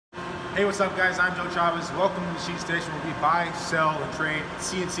Hey, what's up guys? I'm Joe Chavez. Welcome to MachineStation, where we buy, sell, and trade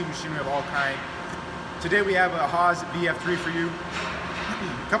CNC machinery of all kind. Today we have a Haas VF-3 for you.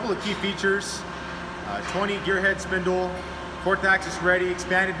 A couple of key features: 20 gear head spindle, 4th axis ready,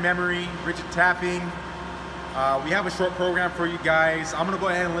 expanded memory, rigid tapping. We have a short program for you guys. I'm going to go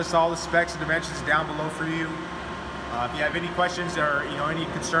ahead and list all the specs and dimensions down below for you. If you have any questions or any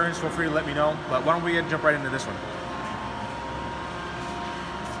concerns, feel free to let me know. But why don't we jump right into this one?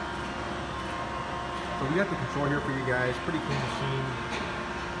 So we got the control here for you guys. Pretty clean machine,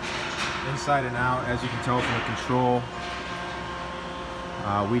 inside and out, as you can tell from the control.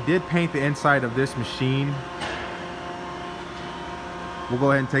 We did paint the inside of this machine. We'll go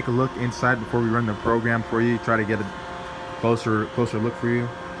ahead and take a look inside before we run the program for you. Try to get a closer look for you.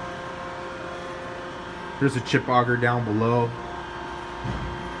 There's a chip auger down below.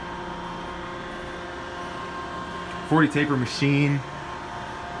 40 taper machine.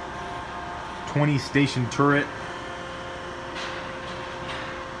 20 station turret.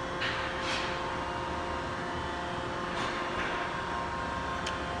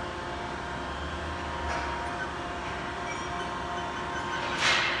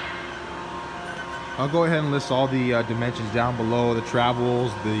 I'll go ahead and list all the dimensions down below, the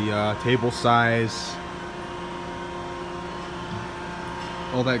travels, the table size,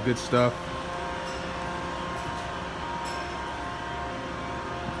 all that good stuff.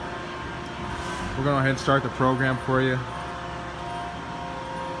 We're going to go ahead and start the program for you.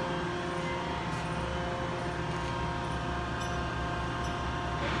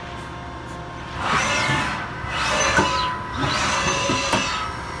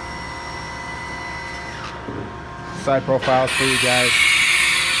 Side profiles for you guys.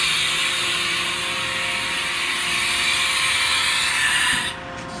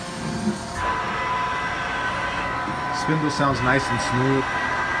 Spindle sounds nice and smooth.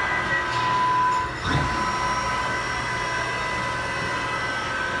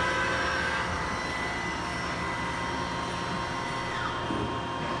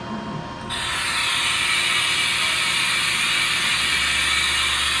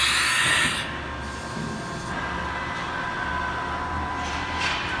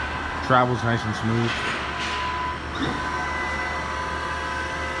 Travels nice and smooth.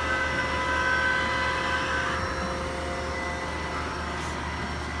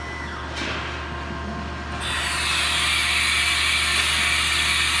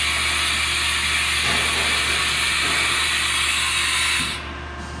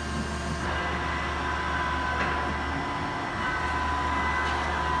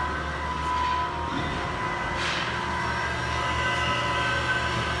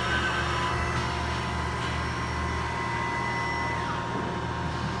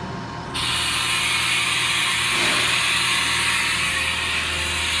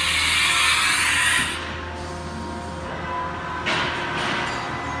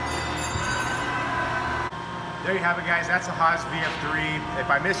 There you have it, guys. That's a Haas VF-3. If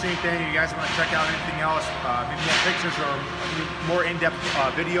I missed anything, you guys want to check out anything else, maybe more pictures or more in-depth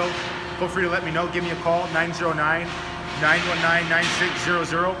video, feel free to let me know. Give me a call,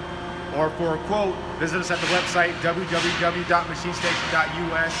 909-919-9600. Or for a quote, visit us at the website,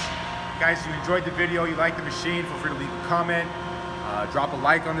 www.machinestation.us. Guys, if you enjoyed the video, you like the machine, feel free to leave a comment, drop a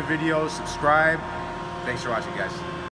like on the video, subscribe. Thanks for watching, guys.